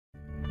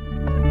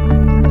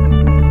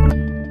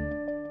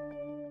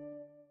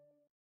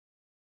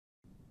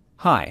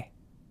Hi,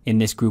 in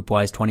this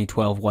GroupWise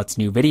 2012 What's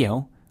New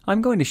video,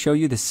 I'm going to show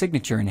you the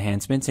signature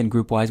enhancements in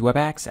GroupWise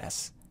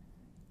WebAccess.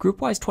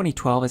 GroupWise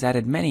 2012 has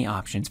added many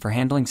options for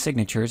handling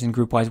signatures in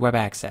GroupWise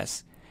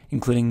WebAccess,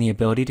 including the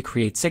ability to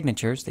create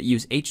signatures that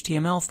use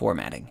HTML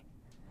formatting.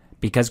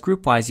 Because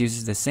GroupWise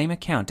uses the same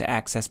account to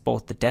access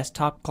both the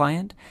desktop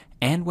client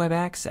and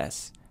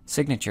WebAccess,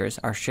 signatures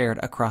are shared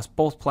across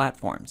both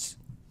platforms.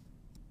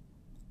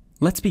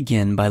 Let's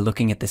begin by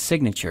looking at the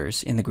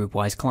signatures in the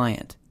GroupWise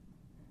client.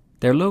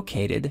 They're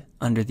located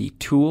under the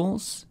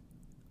Tools,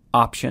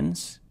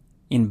 Options,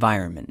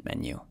 Environment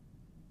menu.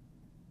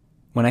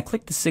 When I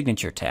click the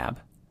Signature tab,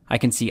 I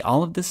can see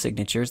all of the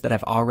signatures that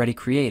I've already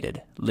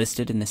created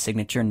listed in the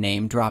Signature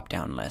Name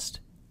drop-down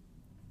list.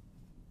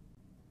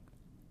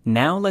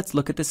 Now let's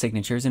look at the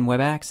signatures in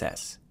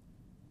WebAccess.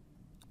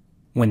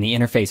 When the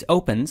interface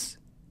opens,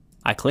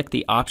 I click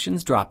the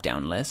Options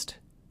drop-down list,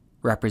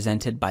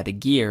 represented by the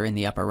gear in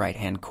the upper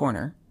right-hand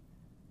corner,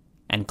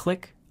 and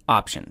click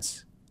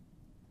Options.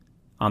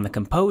 On the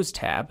Compose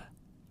tab,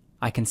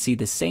 I can see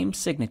the same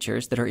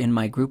signatures that are in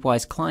my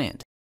GroupWise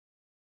client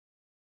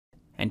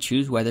and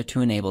choose whether to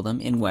enable them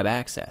in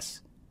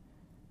WebAccess.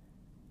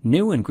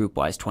 New in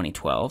GroupWise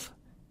 2012,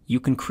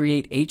 you can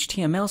create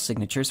HTML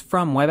signatures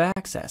from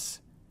WebAccess.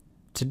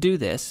 To do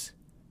this,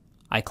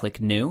 I click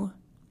New,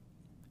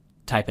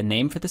 type a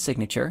name for the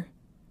signature,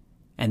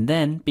 and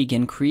then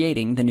begin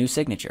creating the new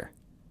signature.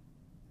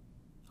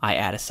 I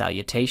add a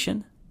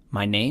salutation,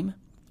 my name,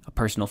 a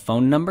personal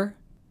phone number,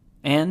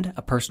 and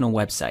a personal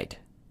website.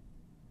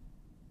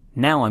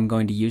 Now I'm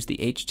going to use the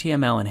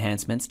HTML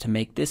enhancements to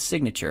make this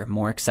signature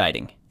more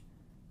exciting.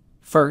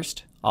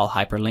 First, I'll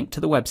hyperlink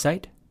to the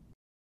website.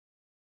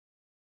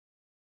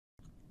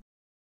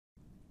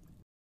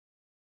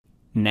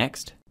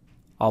 Next,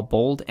 I'll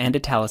bold and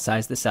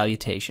italicize the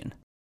salutation.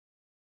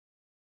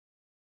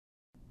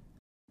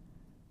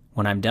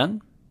 When I'm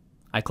done,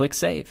 I click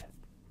Save.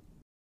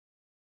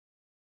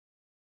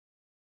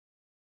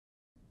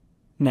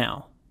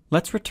 Now,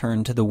 let's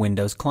return to the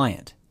Windows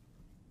client.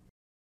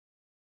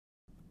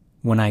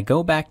 When I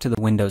go back to the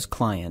Windows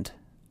client,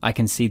 I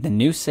can see the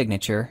new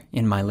signature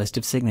in my list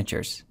of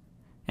signatures,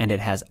 and it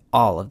has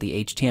all of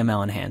the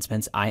HTML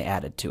enhancements I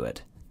added to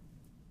it.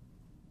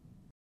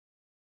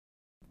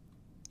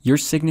 Your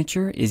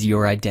signature is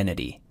your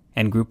identity,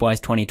 and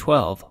GroupWise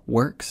 2012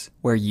 works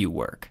where you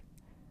work.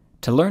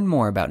 To learn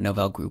more about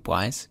Novell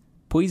GroupWise,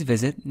 please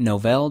visit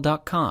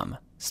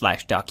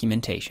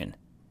novell.com/documentation.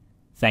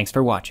 Thanks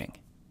for watching.